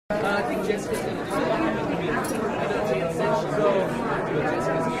I think Jessica's going to do that. I know Jan said she's going to, but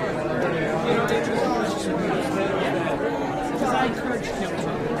Jessica's here. You know, because I encouraged him to.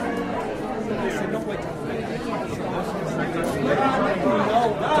 I said, don't wait till the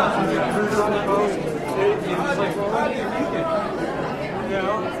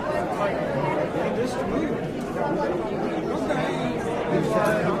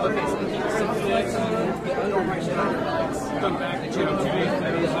come back to yeah,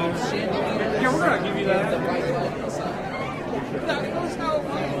 we're going to give you that.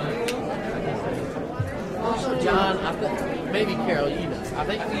 Also, John, I think, maybe Carol, you know, I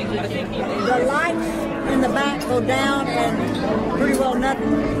think the lights in the back go down and pretty well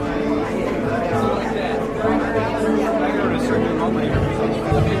nothing. Like that. I go to a certain moment here.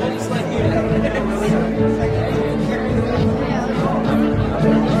 Okay, well, just like you.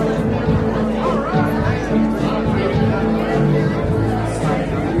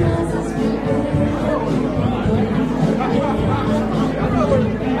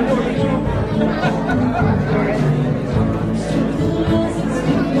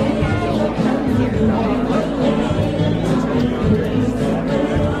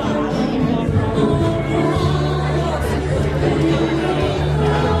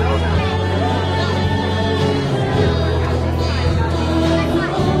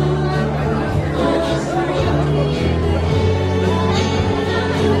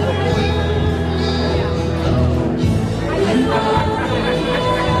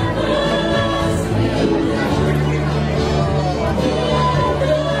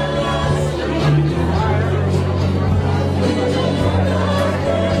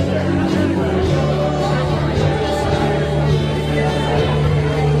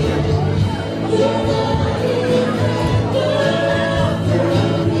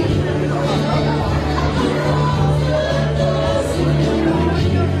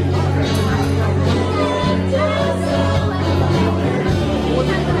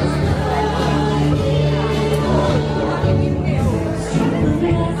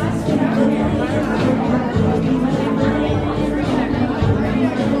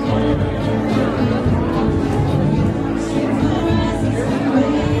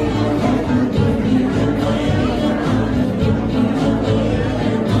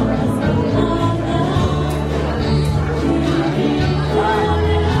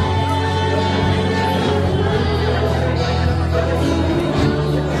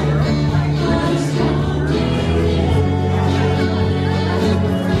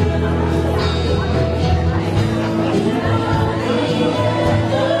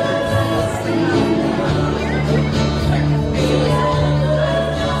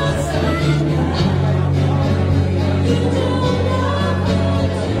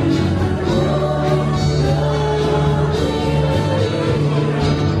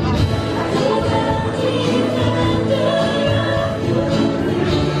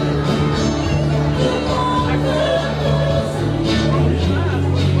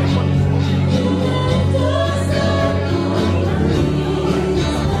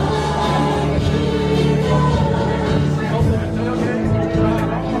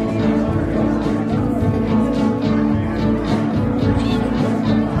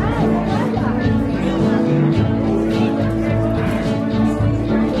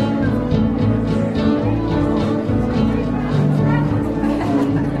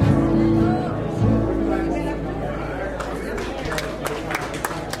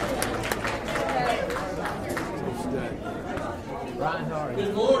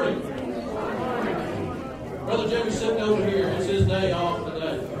 Good morning. Brother Jimmy's sitting over here. It's his day off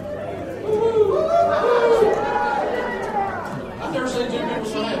today. I've never seen two people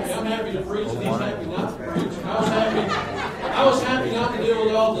so happy. I'm happy to preach, and he's happy not to preach. I was happy not to deal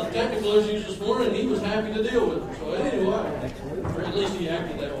with all the technical issues this morning, and he was happy to deal with them. So anyway, or at least he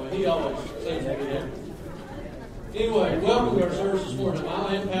acted that way. He always seems to be happy. Anyway, welcome to our service this morning.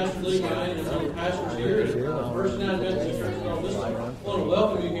 I am Pastor Lee Myane, and I'm the pastor here at First United Methodist Church in Vista. I want to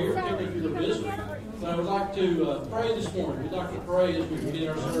welcome you here, particularly if you're a visitor. But I would like to pray this morning. We'd like to pray as we begin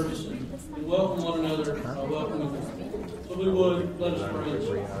our service and welcome one another. Welcome. So we would, let us pray this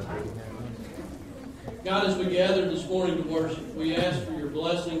morning. God, as we gather this morning to worship, we ask for your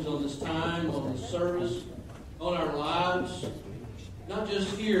blessings on this time, on this service, on our lives, not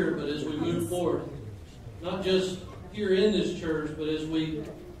just here, but as we move forward. Not just here in this church, but as we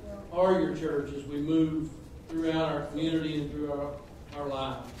are your church, as we move throughout our community and through our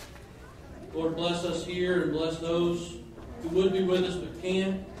lives. Lord, bless us here and bless those who would be with us but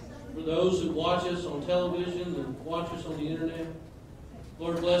can't. For those who watch us on television and watch us on the internet.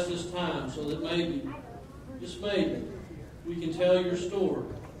 Lord, bless this time so that maybe, just maybe, we can tell your story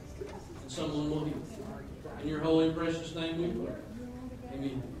someone will hear. In your holy and precious name we pray.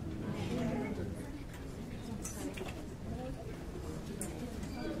 Amen.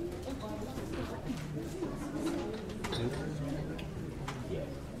 Yeah,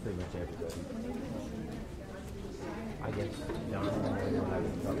 pretty much everybody. I guess John will have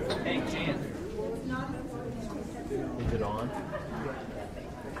it covered. Hey, Jan. Is it on?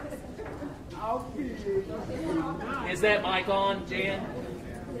 Is that mic on, Jan?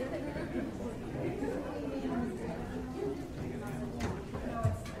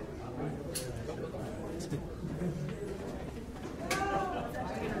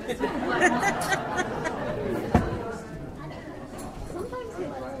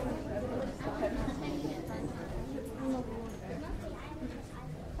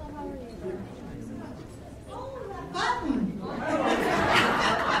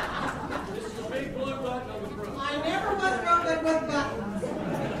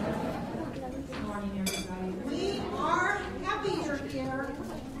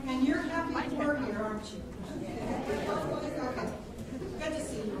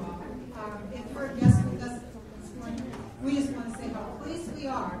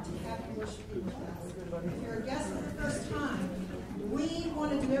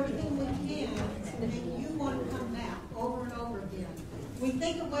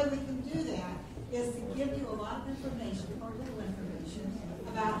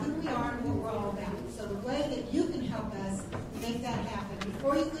 About who we are and what we're all about. So the way that you can help us make that happen,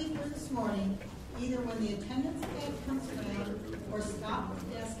 before you leave here this morning, either when the attendance pad comes around or stop at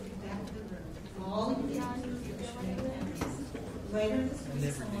the desk at the back of the room. All you have to do is make attendance. Later this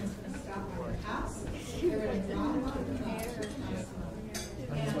week, someone's going to stop by your house. They're going to drop off the church house mug.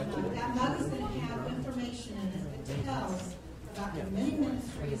 And that mug is going to have information in it that tells about the many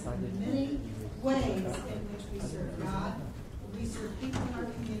ministries and the many ways in which we serve God. We serve people in our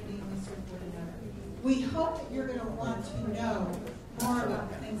community, and we serve one another. We hope that you're going to want to know more about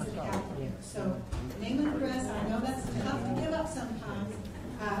the things that happen here. So, name and address, I know that's tough to give up sometimes,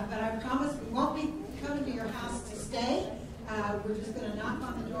 but I promise we won't be coming to your house to stay. We're just going to knock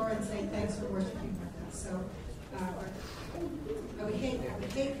on the door and say thanks for worshiping with us. So, I would hate for you to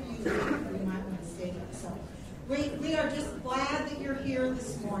think we might want to stay there. So, we are just glad that you're here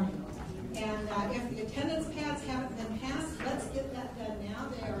this morning. And if the attendance pads haven't been passed, let's get that done now.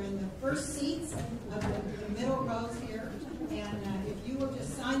 They are in the first seats of the middle rows here. And if you will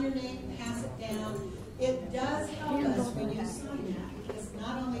just sign your name and pass it down, it does help us when you sign that. Because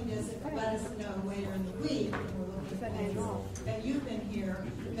not only does it let us know later in the week when we're looking at things that you've been here,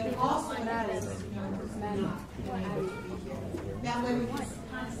 but it also lets us know who's not been able to be here. That way we can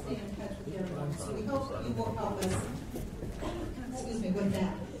kind of stay in touch with everyone. So we hope that you will help us with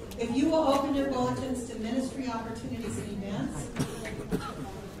that. If you will open your bulletins to ministry opportunities and events,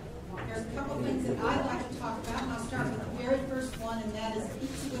 there's a couple things that I'd like to talk about, and I'll start with the very first one, and that is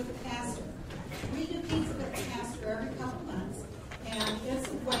Pizza with the Pastor. We do Pizza with the Pastor every couple months, and it's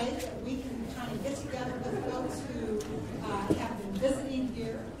a way that we can kind of get together with folks who have been visiting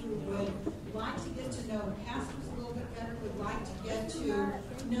here, who would like to get to know pastors a little bit better, would like to get to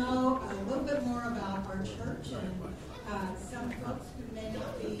know a little bit more about our church, and some folks who may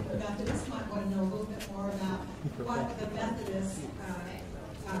not be Methodist might want to know a little bit more about what the Methodist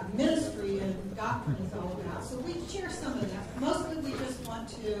ministry and doctrine is all about. So we share some of that. Mostly we just want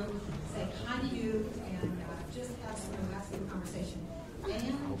to say hi to you and just have some relaxing conversation.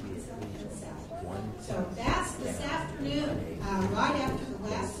 So that's this afternoon, right after the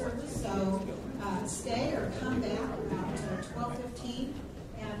last service. So stay or come back about 12:15,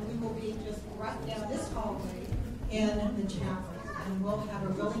 and we will be just right down this hallway in the chapel, and we'll have a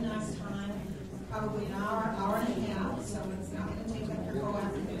really nice time, probably an hour, hour and a half, so it's not going to take up your whole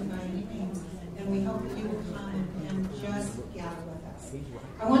afternoon by any means, and we hope that you will come and just gather with us.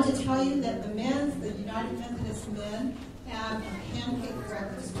 I want to tell you that the United Methodist men, have a pancake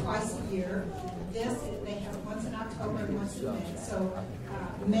breakfast twice a year. They have once in October and once in May. So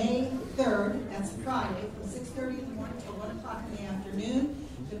May 3rd, that's Friday, from 6:30 in the morning till 1 o'clock in the afternoon,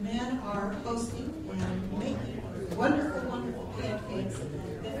 the men are hosting and making wonderful, wonderful pancakes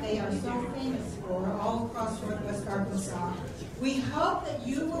that they are so famous for all across Northwest Arkansas. We hope that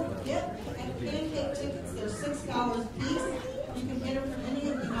you will get pancake tickets. They're $6 a piece. You can get them from any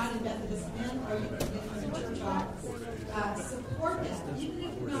of the United Methodist men, or you can get them from the church office. Support that. Even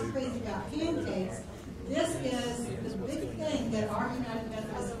if you're not crazy about pancakes, this is the big thing that our United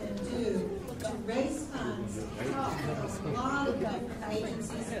Methodists can do to raise funds to help a lot of different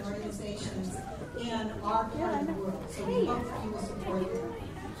agencies and organizations in our part of the world. So we hope that you will support it.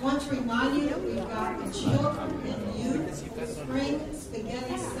 I want to remind you that we've got the children and youth spring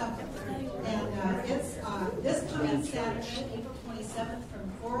spaghetti supper. 7th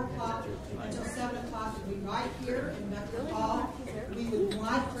from 4 o'clock until 7 o'clock. We'll be right here in Methodist Hall. We would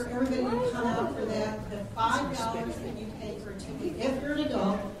like for everybody to come out for that. The $5 that you pay for a ticket, if you're an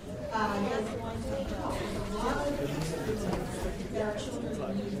adult, is going to help. There's a lot of things that our children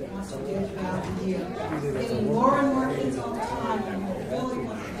need want to do throughout the year. Getting more and more kids all the time, and we really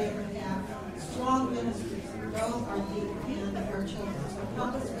want to be able to have strong ministries to grow our youth and our children. So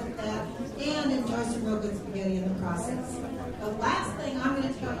help us with that and enjoy some real good spaghetti in the process. The last thing I'm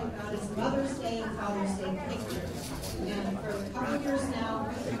going to tell you about is Mother's Day and Father's Day pictures. And for a couple of years now,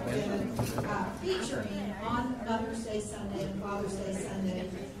 we've been featuring on Mother's Day Sunday and Father's Day Sunday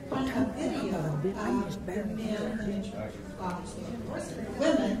on a video of the men in church for Father's Day. Of course,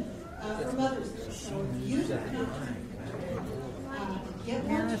 women for Mother's Day. So if you can get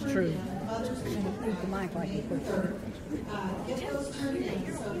one turned in, Mother's Day, May 3rd, get those turned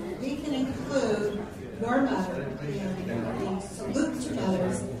in so that we can include your mother in the salute to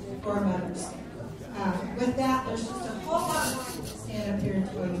mothers for Mother's Day. With that, there's just a whole lot more to stand up here and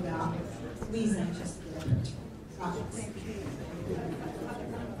tell you about. Please anxious prophets.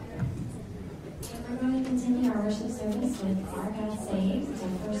 We're going to continue our worship service with Our God Saves, our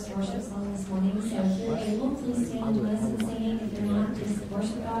first worship song this morning. So if you're able, please stand and listen singing. If you're not, just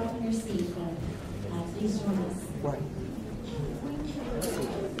worship God from your seat. But please join us. Right.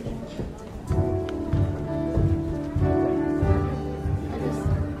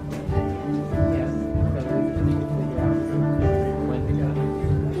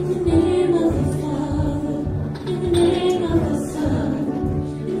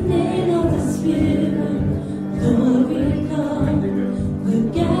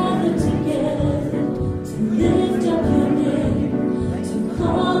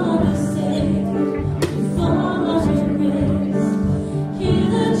 Call on a Savior, to fall on your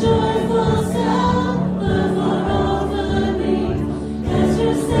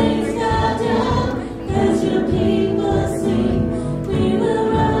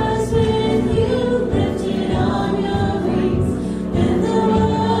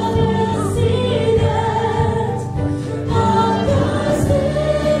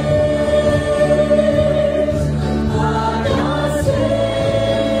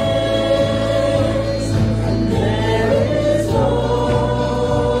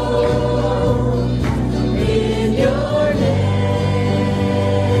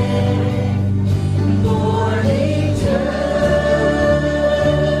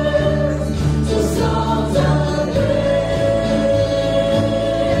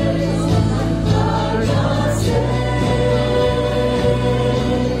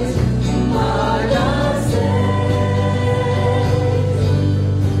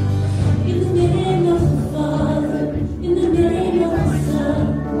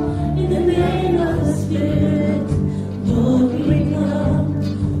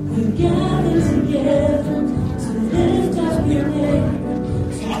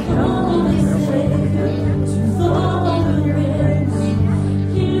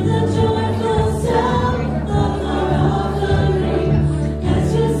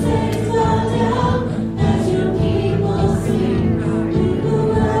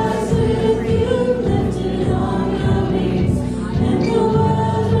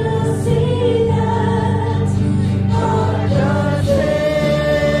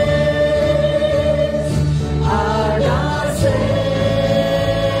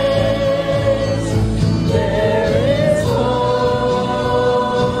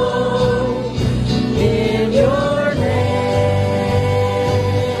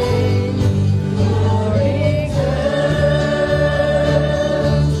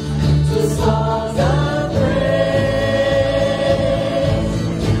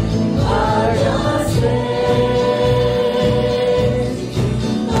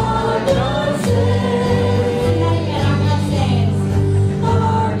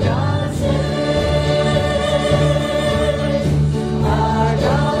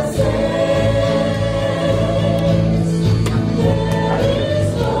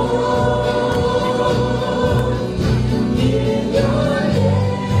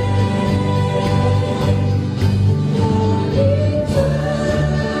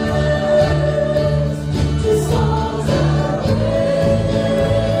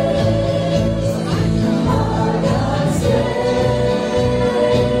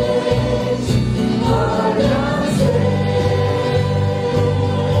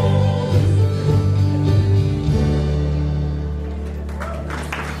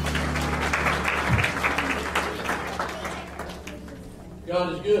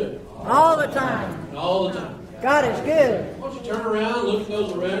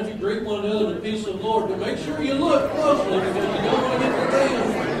you greet one another in the peace of the Lord. But make sure you look closely because you don't want to get the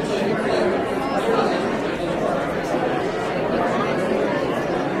damn.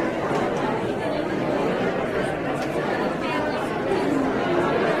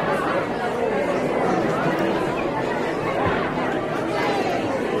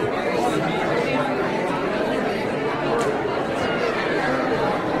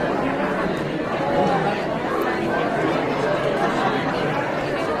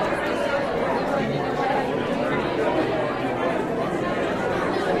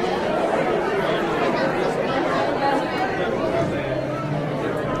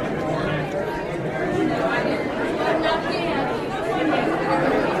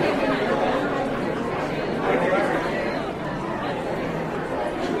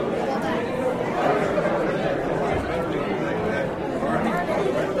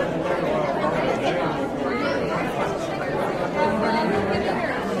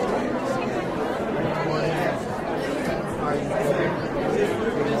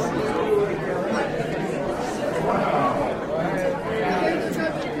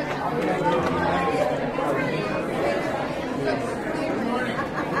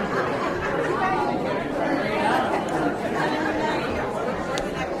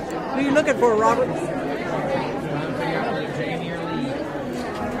 For Robert.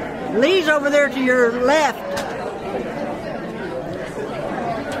 Lee's over there to your left.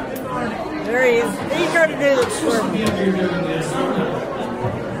 There he is. He's trying to do this for me.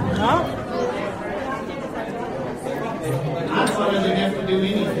 Huh? I thought I didn't have to do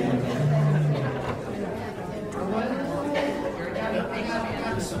anything. I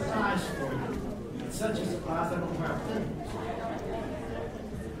got a surprise for you. It's such a surprise I don't know how to put it.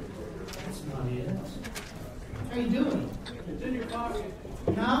 How you doing? It's in your pocket.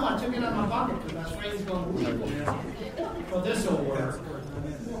 No, I took it out of my pocket because I was afraid it was going to leak. Well, this will work.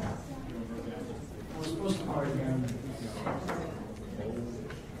 I was supposed to party down there.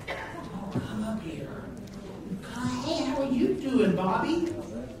 Come up here. Hey, how are you doing, Bobby?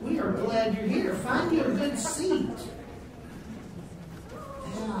 We are glad you're here. Find you a good seat.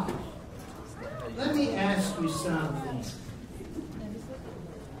 Now, let me ask you something.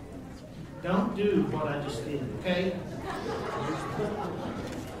 Don't do what I just did, okay?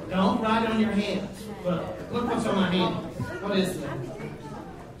 Don't write on your hands. Look what's on my hand. What is that?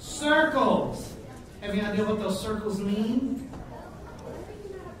 Circles. Have you any idea what those circles mean?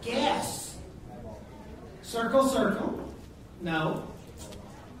 Guess. Circle, circle. No.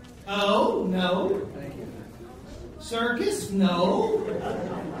 Oh, no. Circus? No.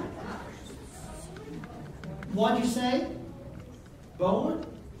 What'd you say? Bowler?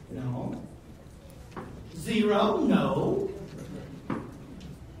 No. Zero? No.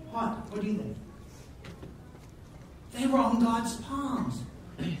 What do you think? They were on God's palms.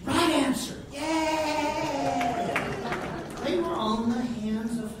 Right answer. Yay! They were on the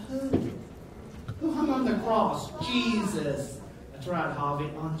hands of who? Who hung on the cross? Jesus. That's right, Javi,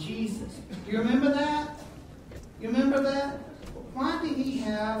 on Jesus. Do you remember that? You remember that? Why did he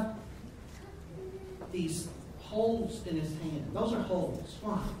have these holes in his hand? Those are holes.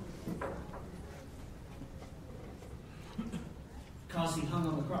 Why? Because he hung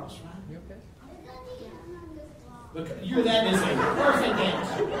on the cross, right? You okay? That is a perfect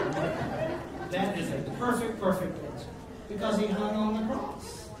answer. That is a perfect answer. Because he hung on the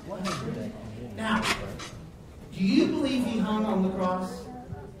cross. Now, do you believe he hung on the cross?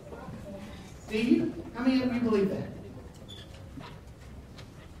 Do you? How many of you believe that?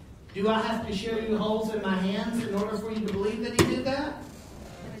 Do I have to show you holes in my hands in order for you to believe that he did that?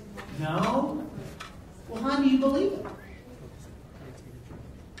 No? Well, how do you believe it?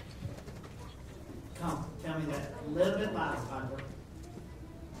 Come, tell me that a little bit louder, Piper.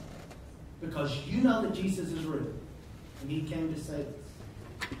 Because you know that Jesus is real. And he came to save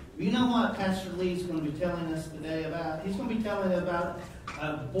us. You know what Pastor Lee is going to be telling us today about? He's going to be telling us about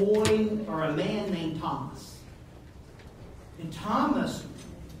a boy or a man named Thomas. And Thomas,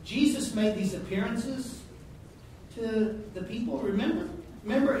 Jesus made these appearances to the people. Remember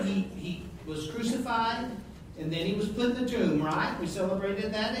he was crucified. And then he was put in the tomb, right? We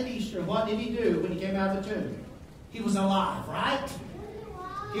celebrated that at Easter. What did he do when he came out of the tomb? He was alive, right?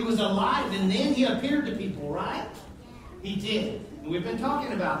 He was alive, and then he appeared to people, right? He did. And we've been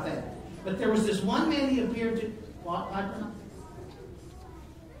talking about that. But there was this one man he appeared to. What, Piper?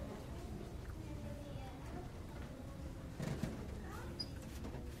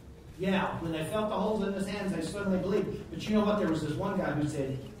 Yeah, when they felt the holes in his hands, they suddenly believed. But you know what? There was this one guy who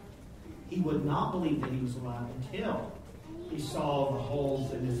said he would not believe that he was alive until he saw the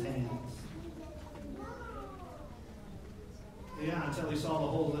holes in his hands. Yeah, until he saw the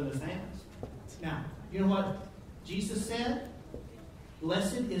holes in his hands. Now, you know what Jesus said?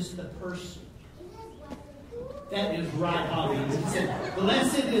 Blessed is the person. That is right, Holly. He said,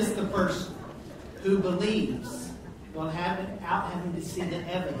 blessed is the person who believes without having to see the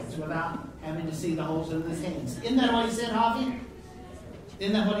evidence, without having to see the holes in his hands. Isn't that what he said, Javi?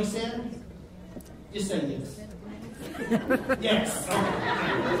 Isn't that what he said? Just say yes. Yes.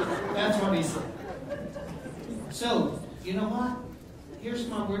 Okay. That's what he said. So, you know what? Here's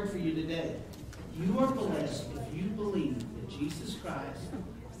my word for you today. You are blessed if you believe that Jesus Christ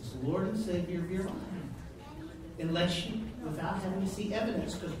is the Lord and Savior of your life. Unless you, without having to see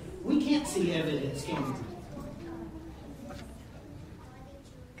evidence, because we can't see evidence, can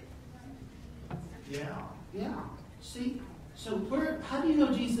we? Yeah. See? So how do you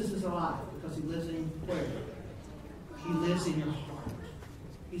know Jesus is alive? Because he lives in where? He lives in your heart.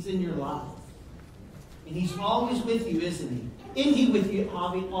 He's in your life. And he's always with you, isn't he? Isn't he with you,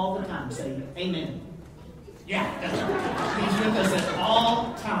 Javi, all the time? Say amen. Yeah, that's right. He's with us at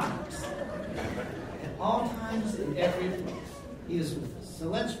all times. At all times, in every place. He is with us. So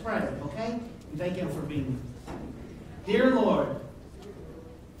let's pray, okay? And thank him for being with us. Dear Lord,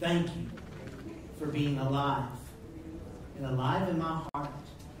 thank you for being alive. And alive in my heart.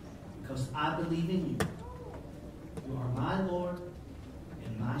 Because I believe in you. You are my Lord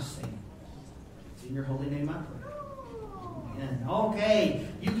and my Savior. It's in your holy name I pray. Amen. Okay,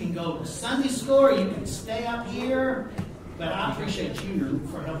 you can go to Sunday school or you can stay up here. But I appreciate you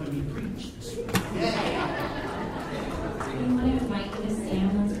for helping me preach this week. Yeah. We want to invite you to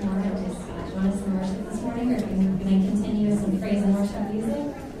stand once more and just join us in worship this morning. Or if you're going to continue with some praise and worship music.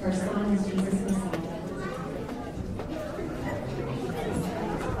 First song is Jesus Messiah.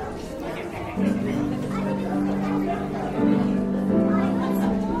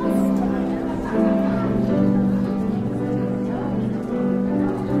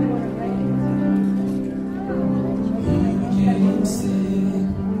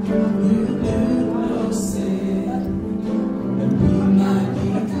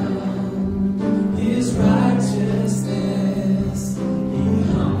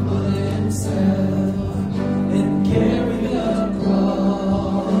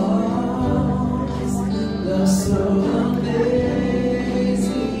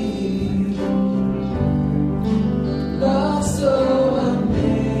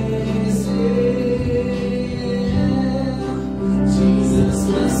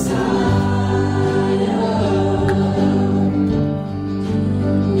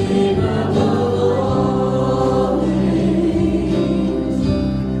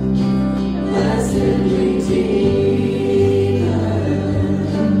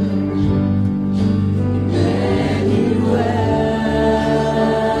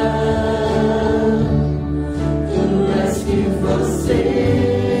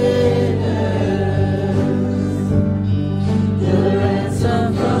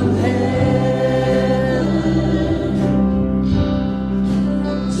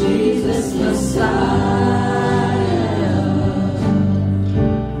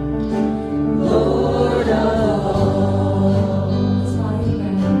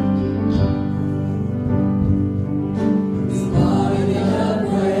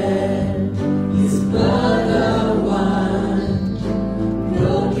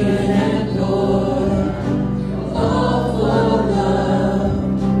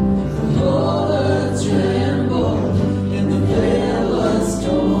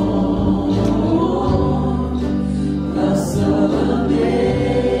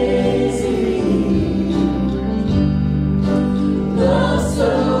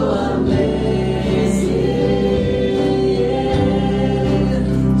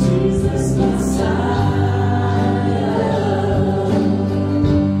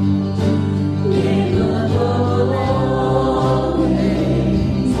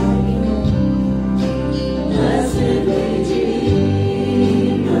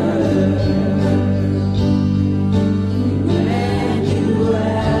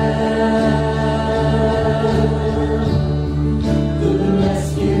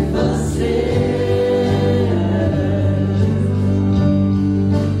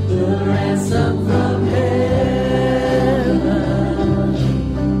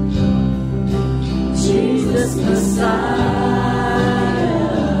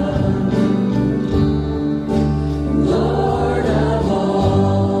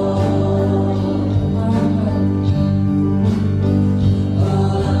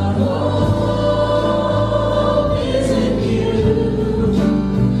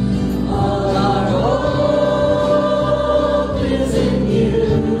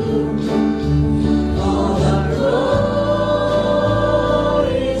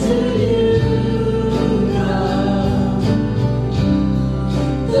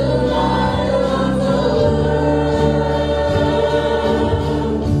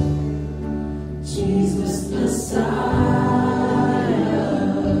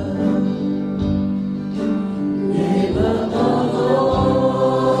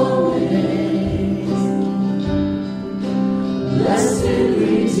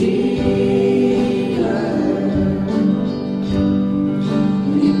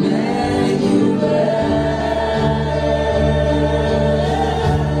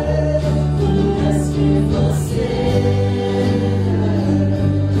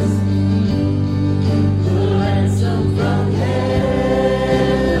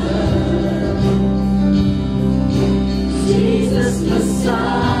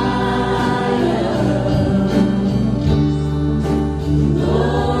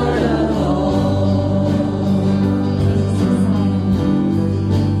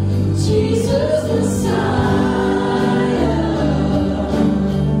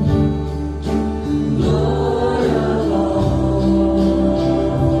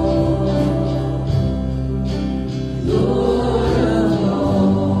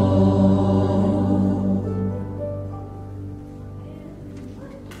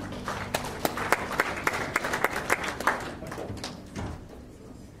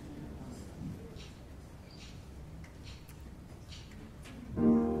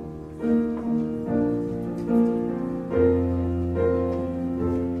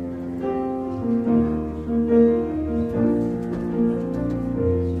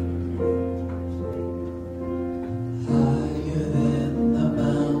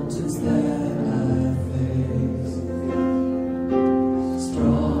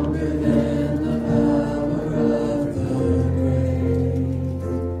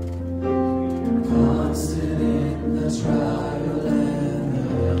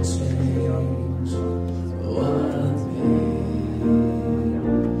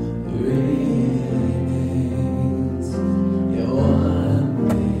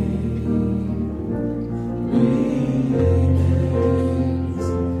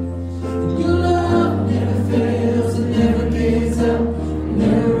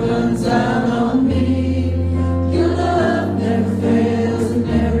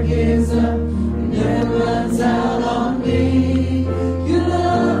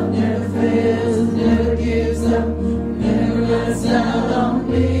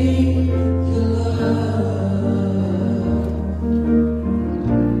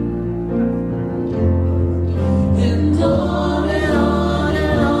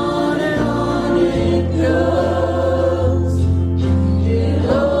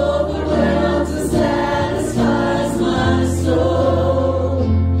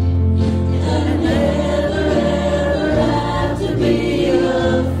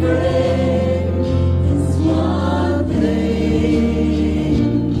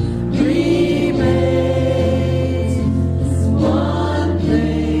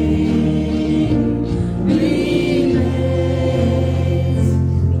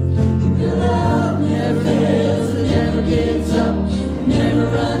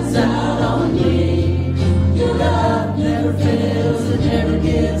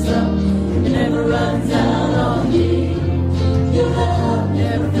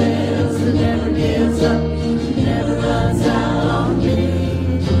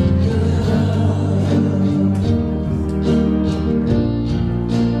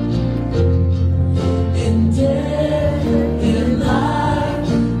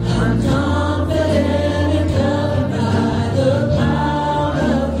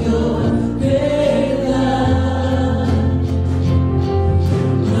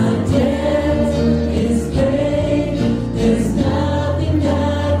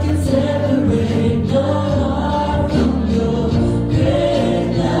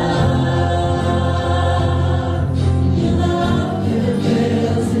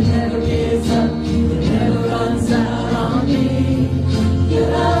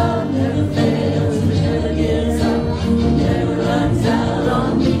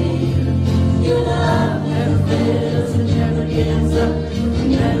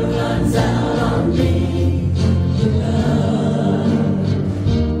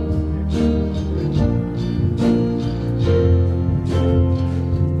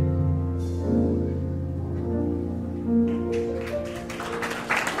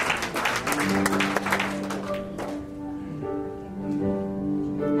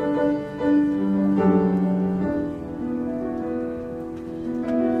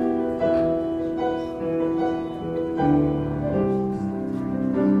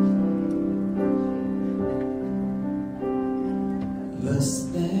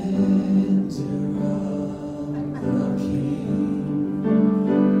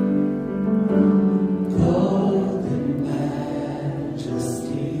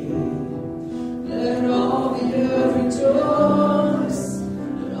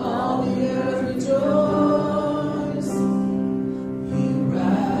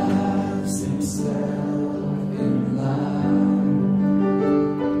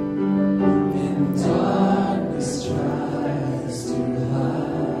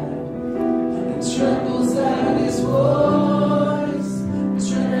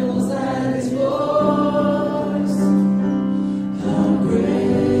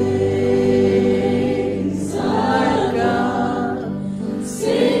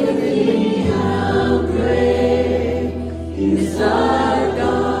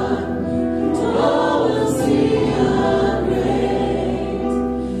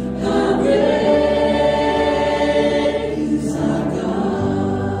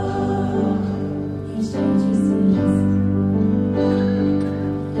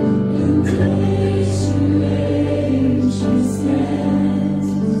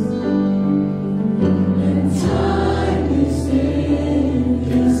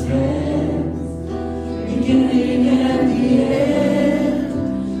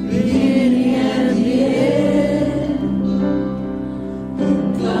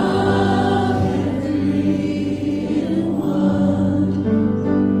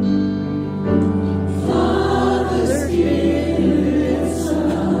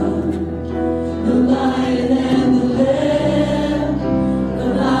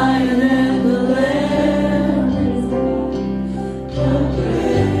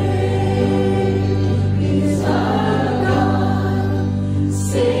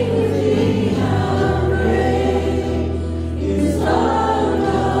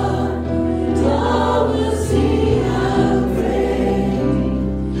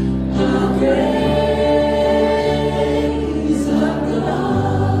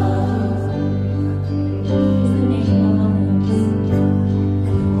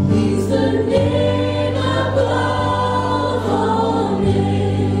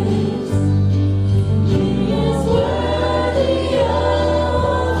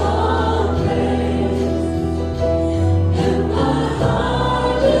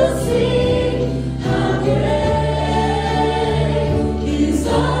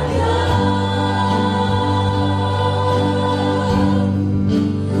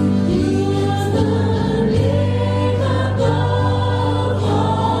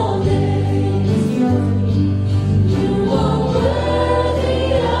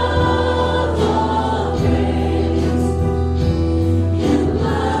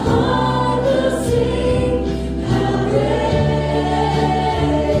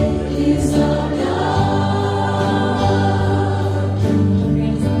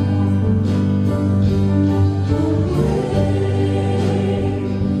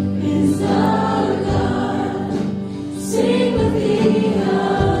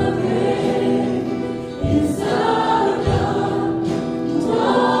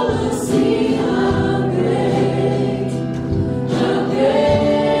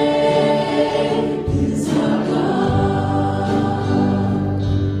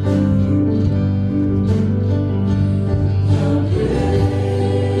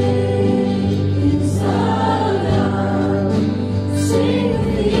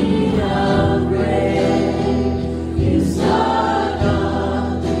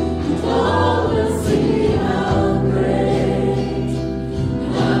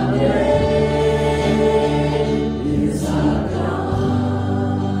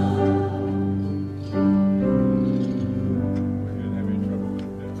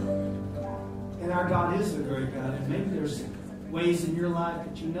 ways in your life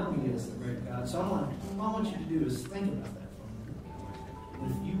that you know He is the great God. So all I want you to do is think about that for a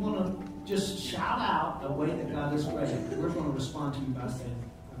minute. If you want to just shout out a way that God is great, we're going to respond to you by saying,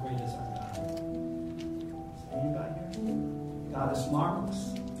 how great is our God? Is anybody here? God is marvelous.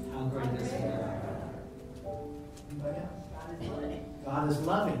 How great is our God? Anybody else? God is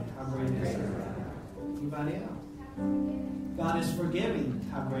loving. How great is our God? Anybody else? God is forgiving.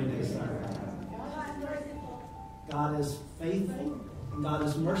 How great is our God? God is faithful, and God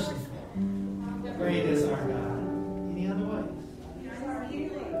is merciful. Great is our God. Any other way?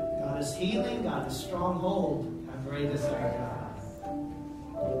 God is healing. God is stronghold. How great is our God?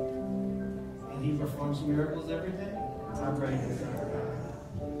 And He performs miracles every day. How great is our God?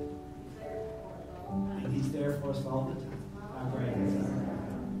 And He's there for us all the time. How great is our God?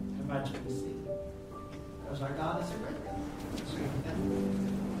 I invite you to see. Because our God is a great God.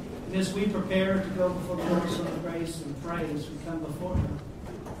 And as we prepare to go before the Lord of grace and praise, we come before Him.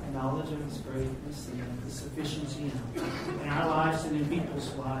 knowledge of His greatness and His sufficiency in our lives and in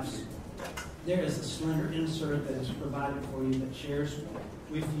people's lives. There is a slender insert that is provided for you that shares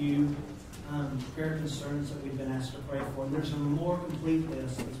with you prayer concerns that we've been asked to pray for. And there's a more complete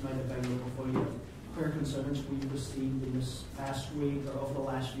list that's made available for you. Prayer concerns we've received in this past week or over the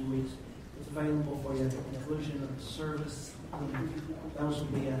last few weeks. It's available for you at the conclusion of the service. Those will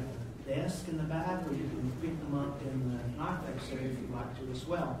be at the desk in the back, or you can pick them up in the narthex area if you'd like to as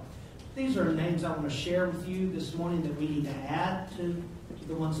well. These are names I want to share with you this morning that we need to add to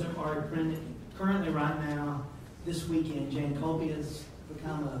the ones that are printed. Currently, right now, this weekend, Jan Colby has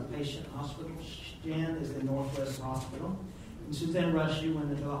become a patient hospital. Jan is in Northwest Hospital. And Suzanne Rushy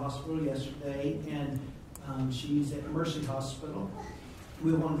went into the hospital yesterday, and she's at Mercy Hospital.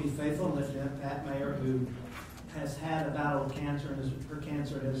 We want to be faithful and lift up Pat Mayer, who has had a battle with cancer, and her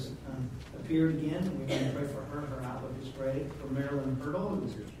cancer has appeared again. And we're going to pray for her. Her outlook is great. For Marilyn Hurdle,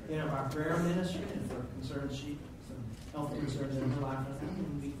 who's head of our prayer ministry, and for concerns some health concerns in her life. And we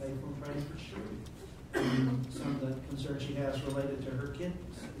will be faithful and pray for sure. Some of the concerns she has related to her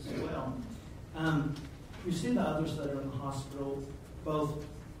kidneys as well. You see the others that are in the hospital. Both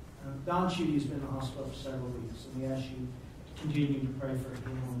Don Schutte has been in the hospital for several weeks, and we ask you to continue to pray for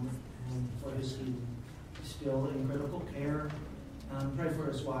him and for his healing. He's still in critical care. Pray for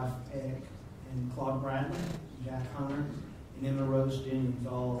his wife, Egg, and Claude Bradley, and Jack Hunter, and Emma Rose Jennings,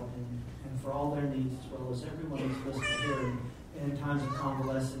 and for all their needs, as well as everyone who's listening here. And in times of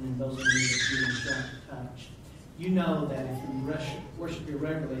convalescing and those in need of healing, strength, touch. You know that if we worship here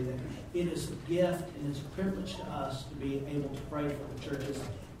regularly, that it is a gift and it's a privilege to us to be able to pray for the churches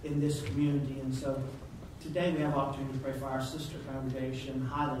in this community. And so today we have an opportunity to pray for our sister congregation,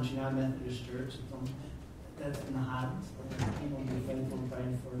 Highlands United Methodist Church. That's in the Highlands. We want to be faithful and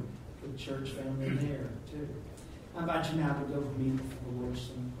pray for the church family there too. I invite you now to go with me before the Lord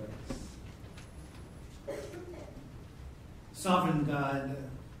sing praise. Sovereign God,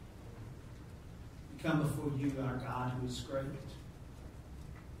 we come before you, our God, who is great.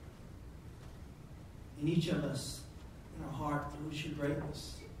 In each of us, in our heart, there is your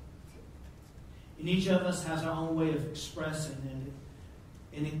greatness. And each of us has our own way of expressing it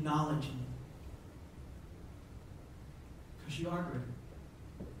and acknowledging it. Because you are great.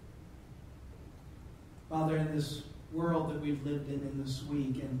 Father, in this world that we've lived in this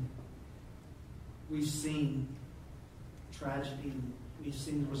week, and we've seen tragedy, we've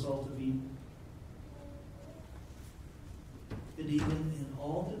seen the result of evil. But even in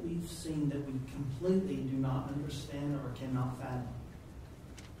all that we've seen that we completely do not understand or cannot fathom,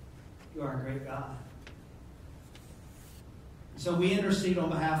 you are a great God. So we intercede on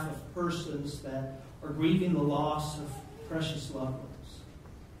behalf of persons that are grieving the loss of precious loved ones.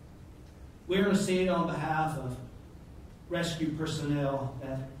 We intercede on behalf of rescue personnel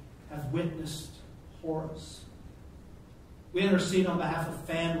that have witnessed horrors. We intercede on behalf of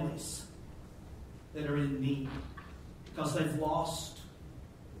families that are in need because they've lost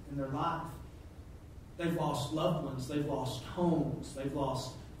in their life. They've lost loved ones. They've lost homes. They've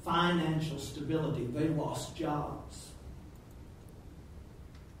lost financial stability. They've lost jobs.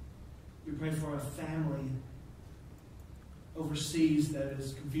 We pray for a family overseas that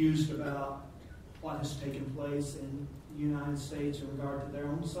is confused about what has taken place in the United States in regard to their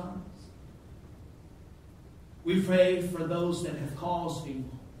own sons. We pray for those that have caused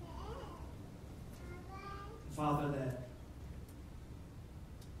evil. Father, that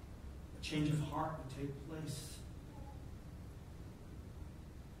a change of heart would take place.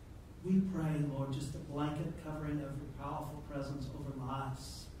 We pray, Lord, just a blanket covering of your powerful presence over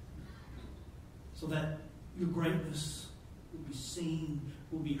lives, so that your greatness will be seen,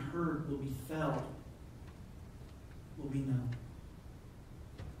 will be heard, will be felt, will be known.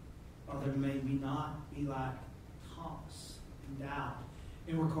 Father, may we not be like Thomas in doubt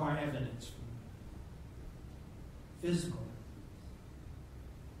and require evidence from you. Physical evidence.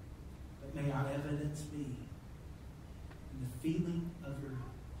 But may our evidence be in the feeling of your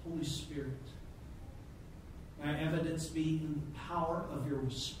Holy Spirit. May our evidence be in the power of your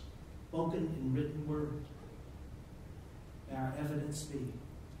spoken and written word. May our evidence be in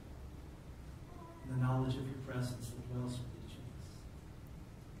the knowledge of your presence that dwells with each of us.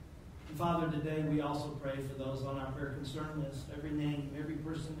 And Father, today we also pray for those on our prayer concern list, every name, every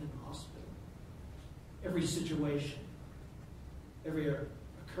person in the hospital, every situation, every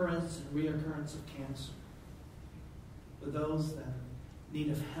occurrence and reoccurrence of cancer. For those that need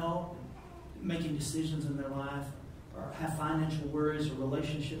of help in making decisions in their life, or have financial worries or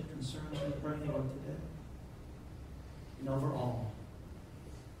relationship concerns, we pray, Lord, today. And overall,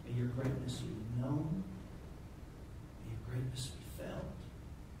 may your greatness be known, may your greatness be felt,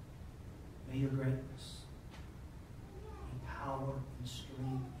 May your greatness be power and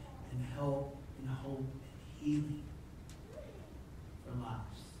strength and help and hope and healing for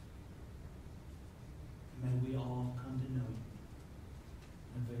lives. And may we all come to know you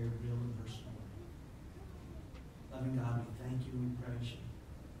in a very real and personal way. Loving God, we thank you and we praise you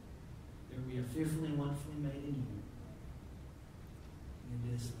that we are fearfully and wonderfully made in you. And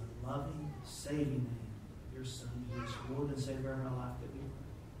it is the loving, saving name of your Son, who is Lord and Savior of our life, that we pray.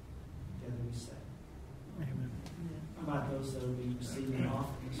 Together we say, Amen. How about those that will be receiving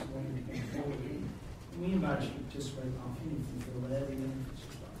offering this morning? We invite you to participate in offering if you feel led, even if it's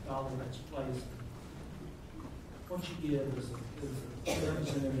just a dollar that's placed. What you give is a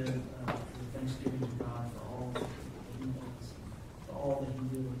representative of the thanksgiving to God for all that He does, for all that He will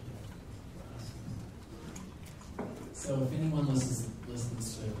do for us. So if anyone listens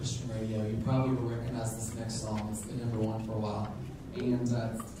to Christian radio, you probably will recognize this next song. It's been number one for a while. And it's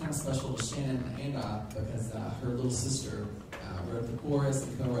kind of special to Shannon and I because her little sister wrote the chorus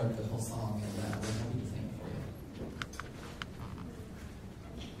and co-wrote the whole song, and we're happy to sing it for you.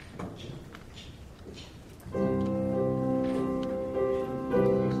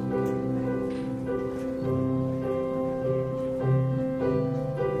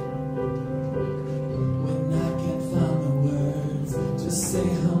 When I can't find the words, just say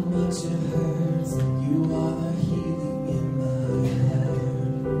how much it hurts. You are the healing in my heart.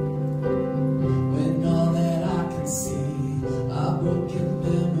 When all that I can see are broken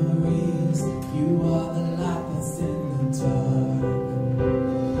memories, you are the light that's in the dark.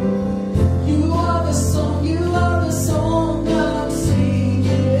 You are the song I'm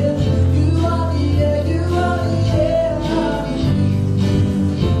singing. You are the air, you are the air I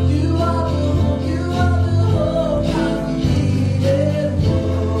breathe. You are the hope, you are the hope I needed.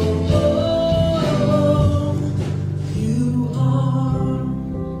 You are.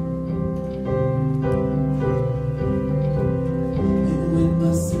 And when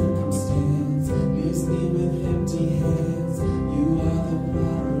my circumstance leaves me with empty hands, you are the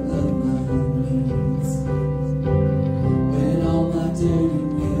water of my needs. When all my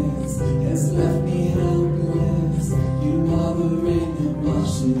dirtiness has left me helpless, you are the rain that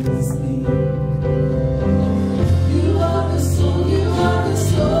washes me. You are the song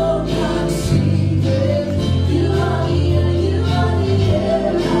I'm singing. You are the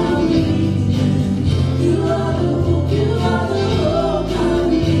air I breathe. You are the hope I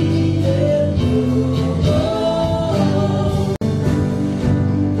needed.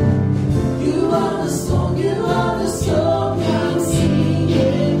 You are the song I'm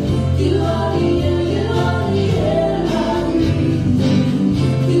singing. You are the air I breathe.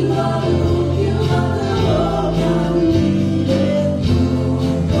 You are the hope I needed.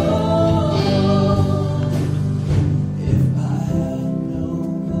 If I had no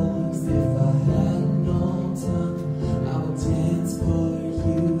voice, if I had no tongue, I would dance for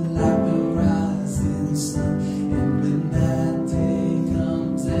you like the rising sun. And when that day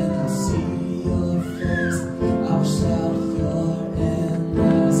comes and I see your face, I will shout your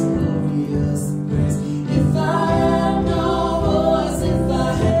endless glorious praise. If I had no voice, if I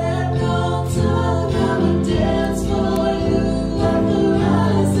had no tongue, I would dance for you like the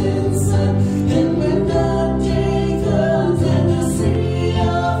rising sun. And when the day comes and I see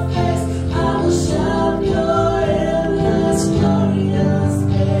your face, I will shout your endless glorious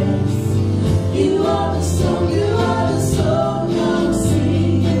praise. You are the song I'm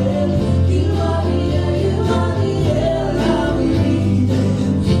singing. You are the air I breathe.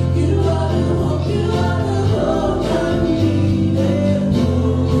 You are the hope I needed. You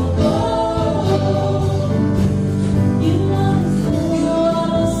are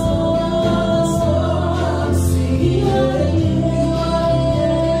the song I'm singing. You are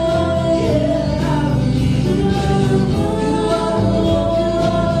the air I breathe. You are the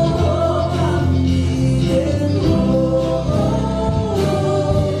hope I needed.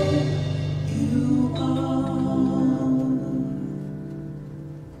 You are.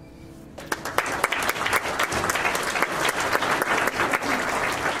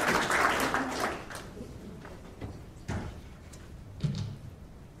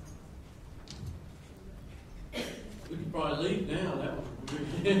 We could probably leave now.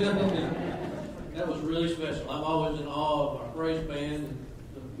 That was really special. I'm always in awe of our praise band and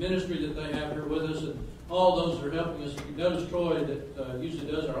the ministry that they have here with us, and all those that are helping us. If you notice Troy that usually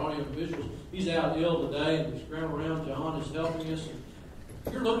does our audio and visuals, he's out ill today and he's scrambling around. John is helping us.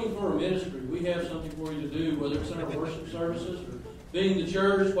 If you're looking for a ministry, we have something for you to do, whether it's in our worship services or being the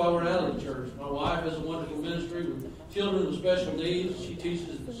church while we're out of the church. My wife has a wonderful ministry with children with special needs. She teaches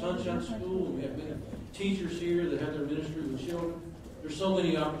at the Sunshine School, and we have many teachers here that have their ministry with children. There's so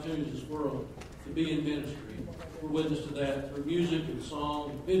many opportunities in this world to be in ministry. We're witness to that through music and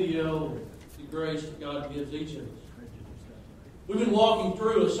song and video and the grace that God gives each of us. We've been walking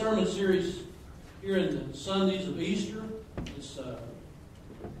through a sermon series here in the Sundays of Easter. It's,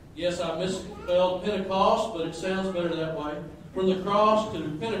 yes, I misspelled Pentecost, but it sounds better that way. From the cross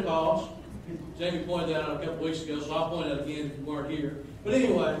to Pentecost. Jamie pointed that out a couple weeks ago, so I'll point it out again if you weren't here. But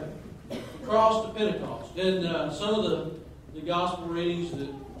anyway, the cross to Pentecost. And some of the gospel readings,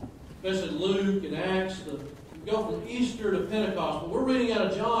 especially Luke and Acts, we go from Easter to Pentecost. But we're reading out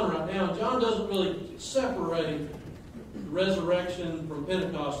of John right now. John doesn't really separate the resurrection from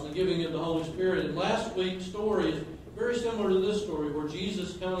Pentecost and the giving of the Holy Spirit. And last week's story is very similar to this story, where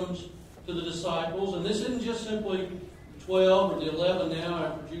Jesus comes to the disciples. And this isn't just simply the 12 or the 11 now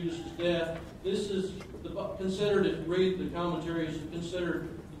after Judas' death. This is considered, if you read the commentaries, considered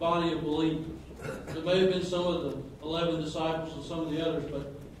the body of believers. There may have been some of the 11 disciples and some of the others,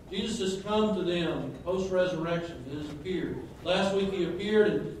 but Jesus has come to them post-resurrection and has appeared. Last week he appeared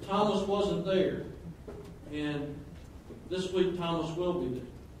and Thomas wasn't there. And this week Thomas will be there.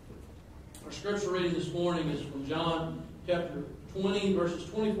 Our scripture reading this morning is from John chapter 20, verses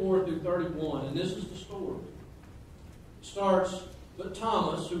 24 through 31. And this is the story. It starts, "But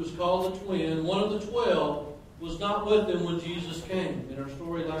Thomas, who was called the twin, one of the 12, was not with them when Jesus came," in our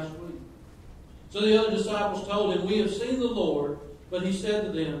story last week. "So the other disciples told him, 'We have seen the Lord.' But he said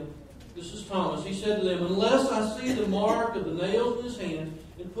to them," this is Thomas, he said to them, "Unless I see the mark of the nails in his hand,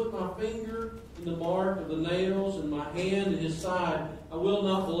 and put my finger in the mark of the nails, and my hand in his side, I will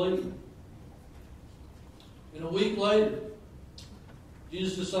not believe." And a week later,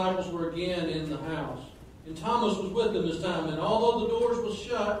 Jesus' disciples were again in the house. And Thomas was with them this time. And although the doors were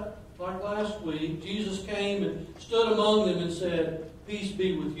shut, like last week, Jesus came and stood among them and said, "Peace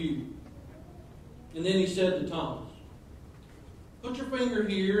be with you." And then he said to Thomas, "Put your finger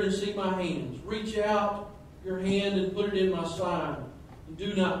here and see my hands. Reach out your hand and put it in my side. And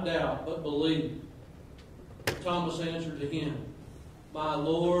do not doubt, but believe." Thomas answered to him, "My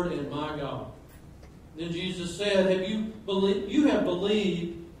Lord and my God." Then Jesus said, You have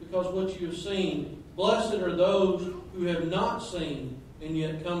believed because what you have seen. Blessed are those who have not seen and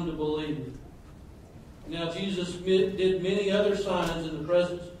yet come to believe." Now Jesus did many other signs in the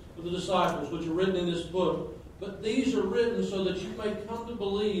presence of the disciples, which are written in this book. But these are written so that you may come to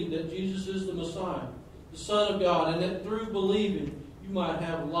believe that Jesus is the Messiah, the Son of God, and that through believing you might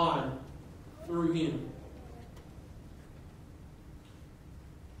have life through him.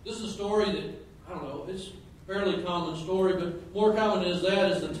 This is a story that, I don't know, it's a fairly common story, but more common as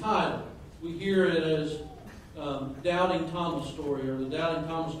that is the title. We hear it as Doubting Thomas story, or the Doubting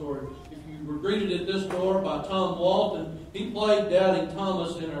Thomas story. If you were greeted at this door by Tom Walton, he played Doubting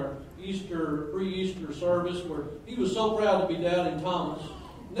Thomas in our pre-Easter service, where he was so proud to be Doubting Thomas.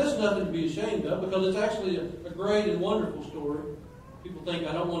 And that's nothing to be ashamed of, because it's actually a great and wonderful story. People think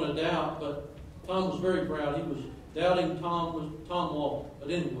I don't want to doubt, but Tom was very proud. He was Doubting Tom Walton.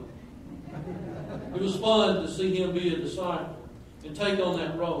 But anyway, it was fun to see him be a disciple and take on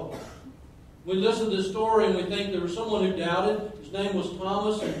that role. We listen to this story and we think there was someone who doubted. His name was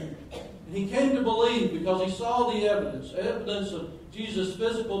Thomas, and he came to believe because he saw the evidence of Jesus'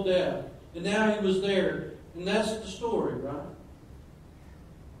 physical death. And now he was there. And that's the story, right?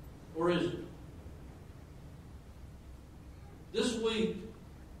 Or is it? This week,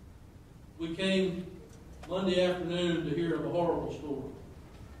 we came Monday afternoon to hear of a horrible story.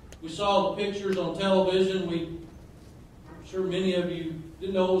 We saw the pictures on television. I'm sure many of you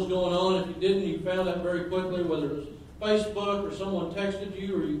didn't know what was going on. If you didn't, you found out very quickly, whether it was Facebook or someone texted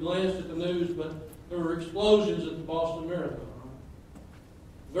you or you glanced at the news, but there were explosions at the Boston Marathon.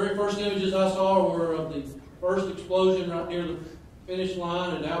 The very first images I saw were of the first explosion right near the finish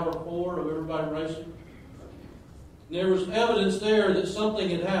line at hour 4 of everybody racing. And there was evidence there that something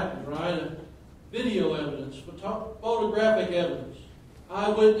had happened, right? Video evidence, photographic evidence,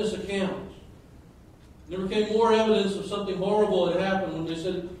 eyewitness accounts. There became more evidence of something horrible had happened when they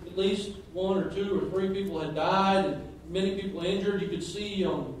said at least 1 or 2 or 3 people had died and many people injured. You could see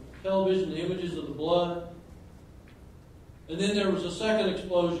on television the images of the blood. And then there was a second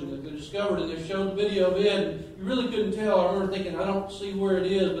explosion that they discovered, and they showed the video of it. And you really couldn't tell. I remember thinking, I don't see where it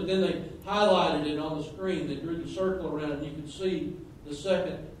is, but then they highlighted it on the screen. They drew the circle around it, and you could see the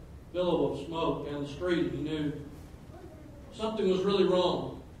second billow of smoke down the street, and you knew something was really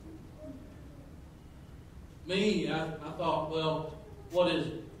wrong. I thought, well, what is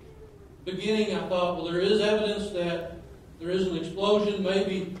it? Beginning, I thought, well, there is evidence that there is an explosion.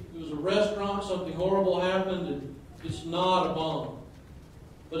 Maybe it was a restaurant, something horrible happened, and it's not a bomb.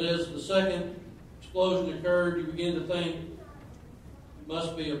 But as the second explosion occurred, you begin to think,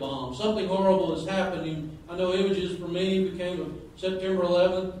 must be a bomb. Something horrible is happening. I know images for me became of September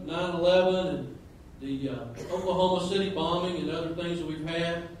 11th, 9/11, and the Oklahoma City bombing and other things that we've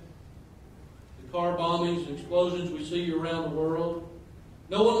had. The car bombings and explosions we see around the world.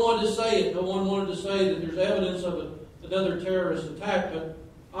 No one wanted to say it. No one wanted to say that there's evidence of another terrorist attack, but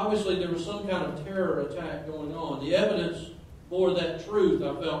obviously there was some kind of terror attack going on. The evidence bore that truth,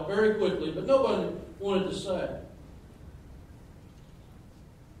 I felt, very quickly, but nobody wanted to say.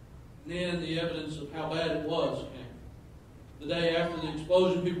 And then the evidence of how bad it was came. The day after the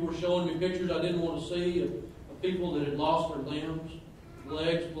explosion, people were showing me pictures I didn't want to see of people that had lost their limbs,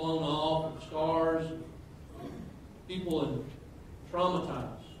 legs blown off, and scars, people traumatized.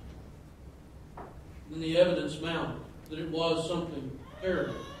 And the evidence mounted that it was something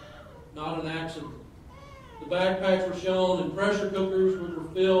terrible, not an accident. The backpacks were shown and pressure cookers which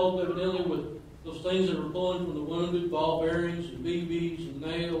were filled evidently with those things that were pulling from the wounded, ball bearings and BBs and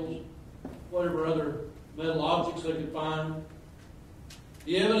nails, whatever other metal objects they could find.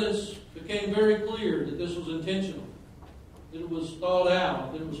 The evidence became very clear that this was intentional, that it was thought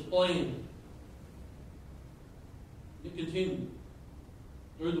out, that it was planned. It continued.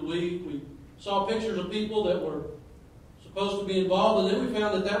 Through the week, we saw pictures of people that were supposed to be involved, and then we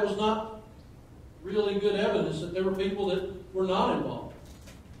found that that was not really good evidence, that there were people that were not involved.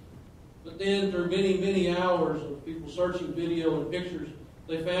 But then, through many, many hours of people searching video and pictures,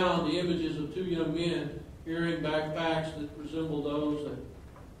 they found the images of two young men carrying backpacks that resembled those that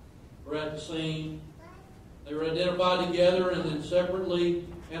were at the scene. They were identified together and then separately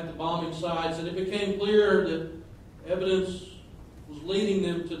at the bombing sites, and it became clear that evidence was leading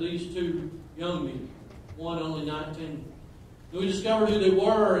them to these two young men, one only 19. And we discovered who they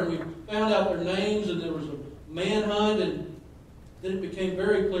were, and we found out their names, and there was a manhunt, and then it became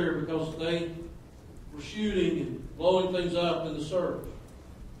very clear because they were shooting and blowing things up in the search.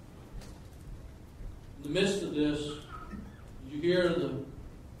 In the midst of this, you hear the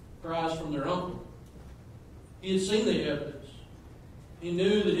cries from their uncle. He had seen the evidence. He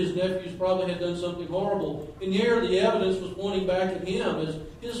knew that his nephews probably had done something horrible. And here the evidence was pointing back at him as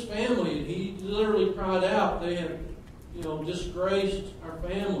his family. And he literally cried out, they had, disgraced our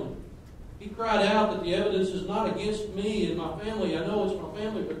family. He cried out that the evidence is not against me and my family. I know it's my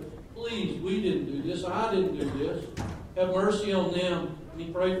family, but please, we didn't do this. I didn't do this. Have mercy on them. And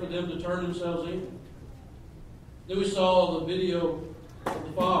he prayed for them to turn themselves in. Then we saw the video of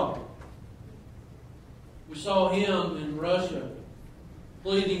the father. We saw him in Russia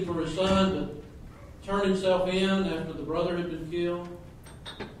pleading for his son to turn himself in after the brother had been killed.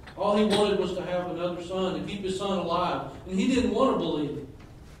 All he wanted was to have another son, to keep his son alive. And he didn't want to believe it.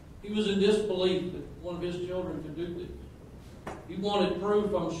 He was in disbelief that one of his children could do this. He wanted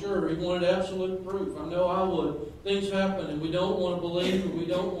proof, I'm sure. He wanted absolute proof. I know I would. Things happen and we don't want to believe, and we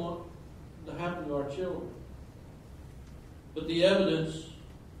don't want it to happen to our children. But the evidence is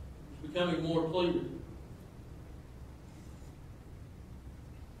becoming more clear.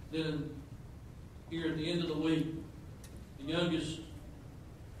 Then, here at the end of the week, the youngest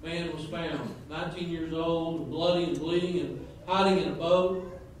man was found, 19 years old, bloody and bleeding, and hiding in a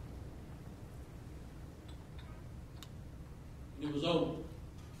boat. And it was over.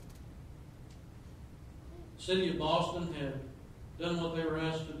 The city of Boston had done what they were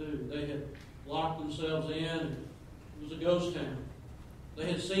asked to do. They had locked themselves in. And it was a ghost town.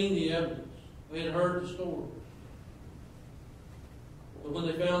 They had seen the evidence. They had heard the story. But when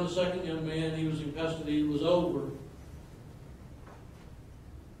they found the second young man, he was in custody, it was over.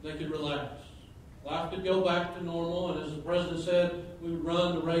 They could relax. Life could go back to normal, and as the president said, we would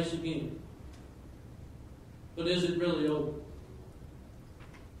run the race again. But is it really over?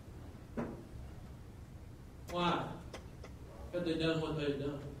 Why had they done what they had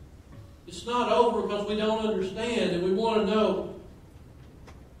done? It's not over because we don't understand, and we want to know,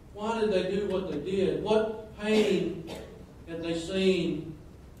 why did they do what they did? What pain had they seen?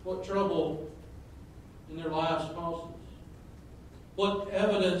 What trouble in their lives caused us? What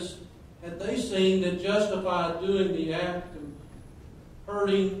evidence had they seen that justified doing the act of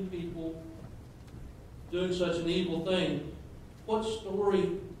hurting people, doing such an evil thing? What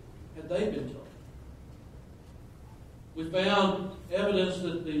story had they been told? We found evidence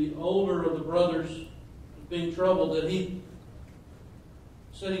that the older of the brothers was being troubled, that he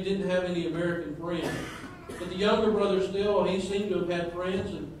said he didn't have any American friends. But the younger brother still, he seemed to have had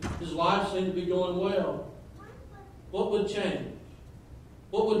friends, and his life seemed to be going well. What would change?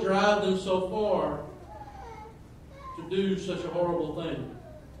 What would drive them so far to do such a horrible thing?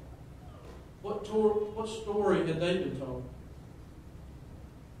 What story had they been told?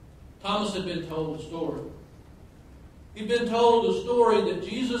 Thomas had been told a story. He'd been told the story that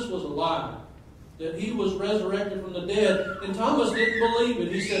Jesus was alive, that he was resurrected from the dead, and Thomas didn't believe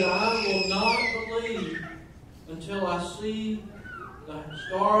it. He said, I will not believe until I see the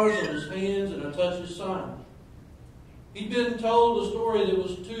scars on his hands and I touch his side. He'd been told a story that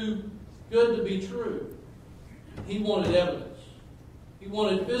was too good to be true. He wanted evidence. He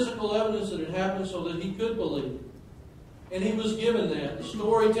wanted physical evidence that had happened so that he could believe. And he was given that. The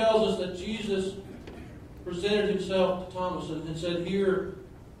story tells us that Jesus presented himself to Thomas and said, here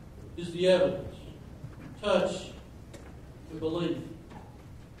is the evidence. Touch and believe.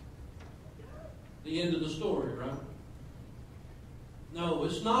 The end of the story, right? No,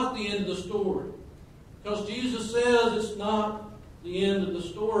 it's not the end of the story. Because Jesus says it's not the end of the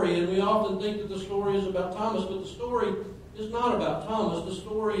story. And we often think that the story is about Thomas, but the story is not about Thomas. The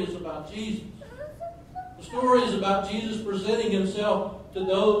story is about Jesus. The story is about Jesus presenting himself to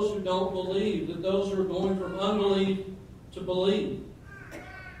those who don't believe, that those who are going from unbelief to believe.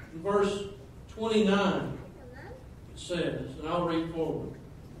 In verse 29, it says, and I'll read forward.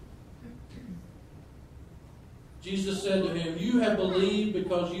 Jesus said to him, you have believed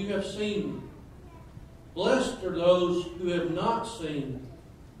because you have seen me. Blessed are those who have not seen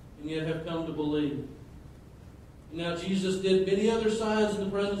and yet have come to believe. And now Jesus did many other signs in the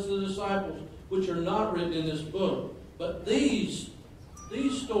presence of the disciples, which are not written in this book. But these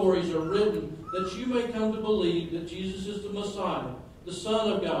stories are written that you may come to believe that Jesus is the Messiah, the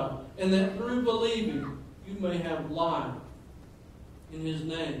Son of God, and that through believing you may have life in his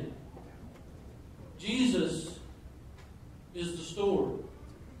name. Jesus is the story.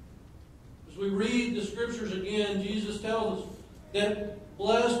 As we read the scriptures again, Jesus tells us that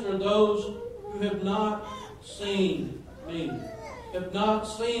blessed are those who have not seen me, have not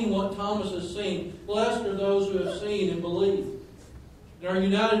seen what Thomas has seen. Blessed are those who have seen and believed. In our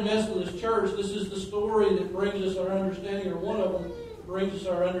United Methodist Church, this is the story that brings us our understanding, or one of them brings us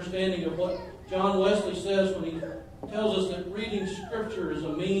our understanding of what John Wesley says when he tells us that reading Scripture is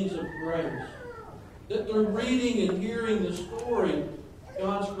a means of grace. That through reading and hearing the story,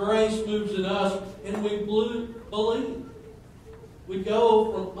 God's grace moves in us and we believe. We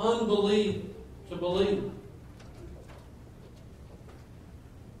go from unbelief to belief.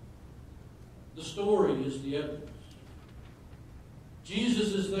 The story is the evidence.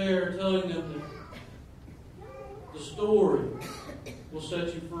 Jesus is there telling them that the story will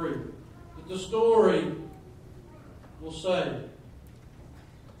set you free. That the story will save.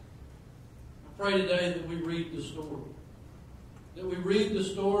 I pray today that we read the story. That we read the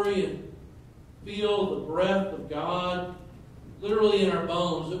story and feel the breath of God literally in our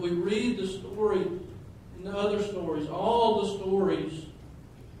bones. That we read the story and the other stories, all the stories,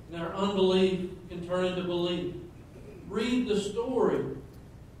 and our unbelief can turn into belief. Read the story.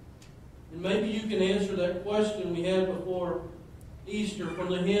 And maybe you can answer that question we had before Easter from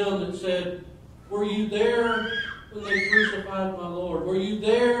the hymn that said, were you there when they crucified my Lord? Were you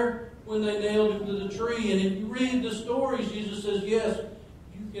there when they nailed him to the tree? And if you read the stories, Jesus says, yes,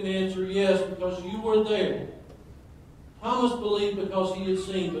 you can answer yes because you were there. Thomas believed because he had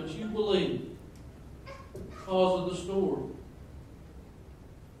seen, but you believe because of the story.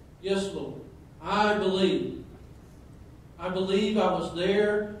 Yes, Lord, I believe. I believe I was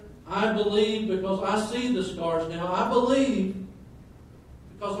there. I believe because I see the scars now. I believe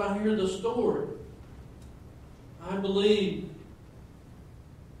because I hear the story. I believe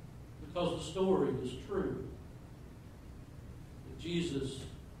because the story is true. That Jesus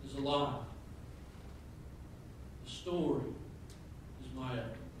is alive. The story is my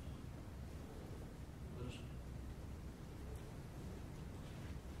evidence.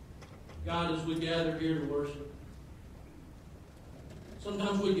 God, as we gather here to worship,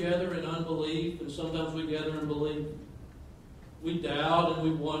 sometimes we gather in unbelief and sometimes we gather in belief. We doubt and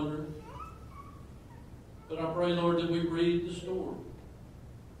we wonder. But I pray, Lord, that we read the story.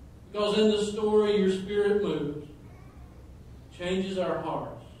 Because in the story, your Spirit moves, changes our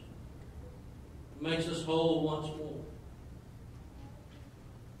hearts, makes us whole once more.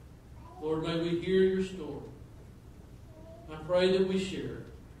 Lord, may we hear your story. I pray that we share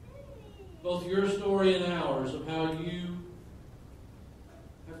both your story and ours of how you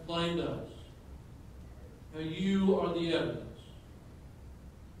have claimed us, how you are the evidence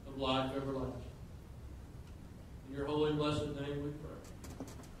of life everlasting. In your holy and blessed name we pray.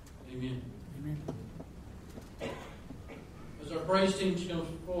 Amen. Amen. As our praise team comes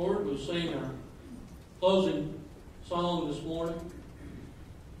forward, we'll sing our closing song this morning.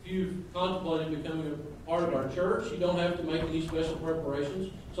 If you've contemplated becoming a part of our church, you don't have to make any special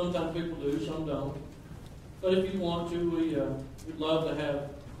preparations. Sometimes people do, some don't. But if you want to, we'd love to have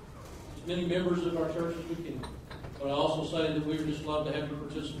as many members of our church as we can. But I also say that we would just love to have you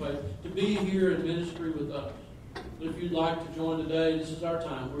participate, to be here in ministry with us. But if you'd like to join today, this is our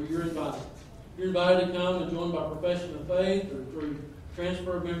time where you're invited. You're invited to come and join by profession of faith or through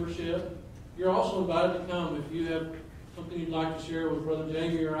transfer of membership. You're also invited to come if you have something you'd like to share with Brother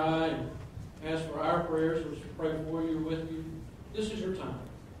Jamie or I and ask for our prayers or to pray for you or with you. This is your time.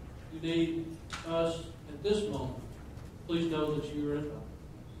 You need us at this moment. Please know that you are invited.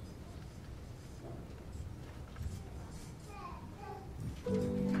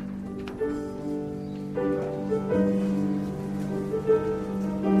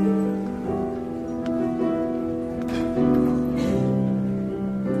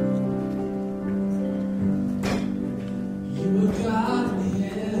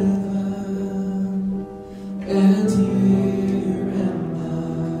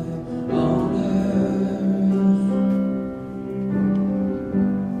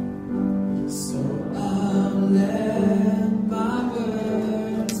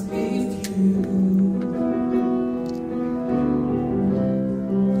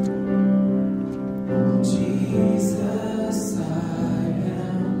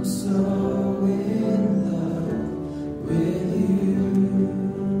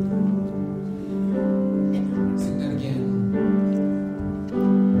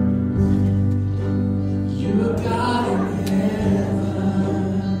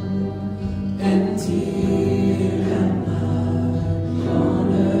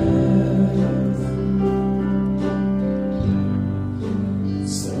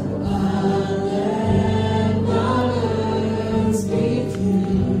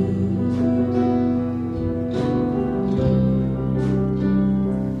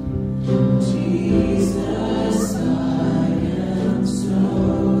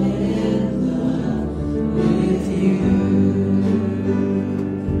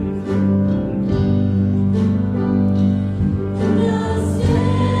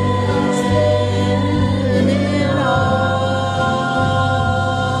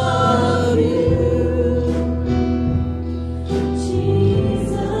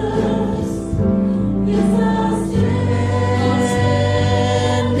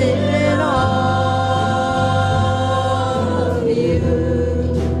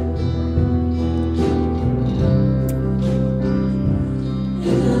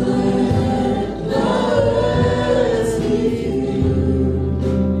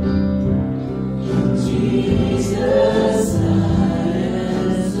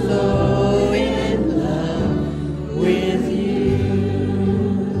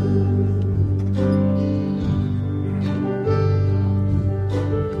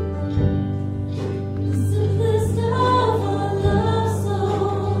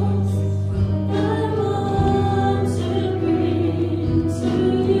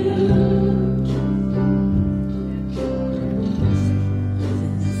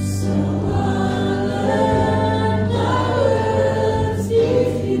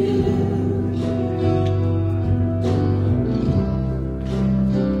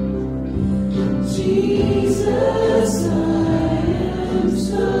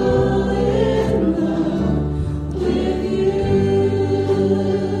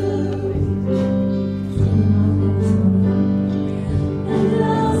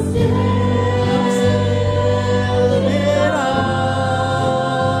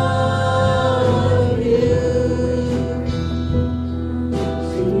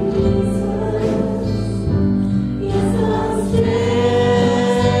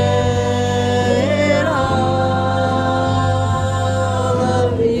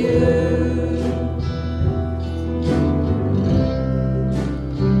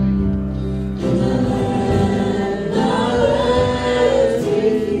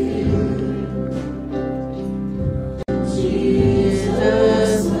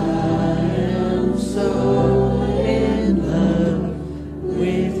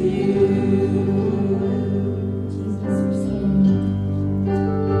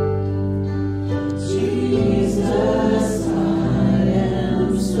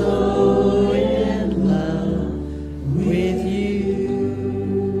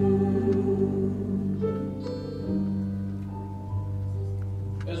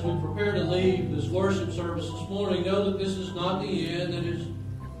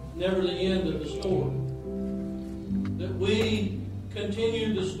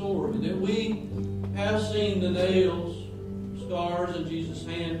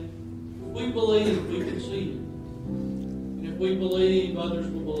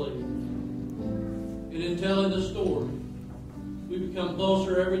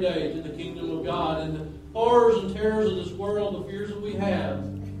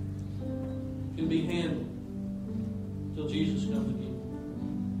 till Jesus comes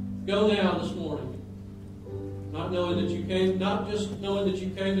again. Go now this morning. Not knowing that you came, not just knowing that you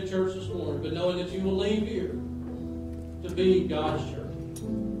came to church this morning, but knowing that you will leave here to be God's church.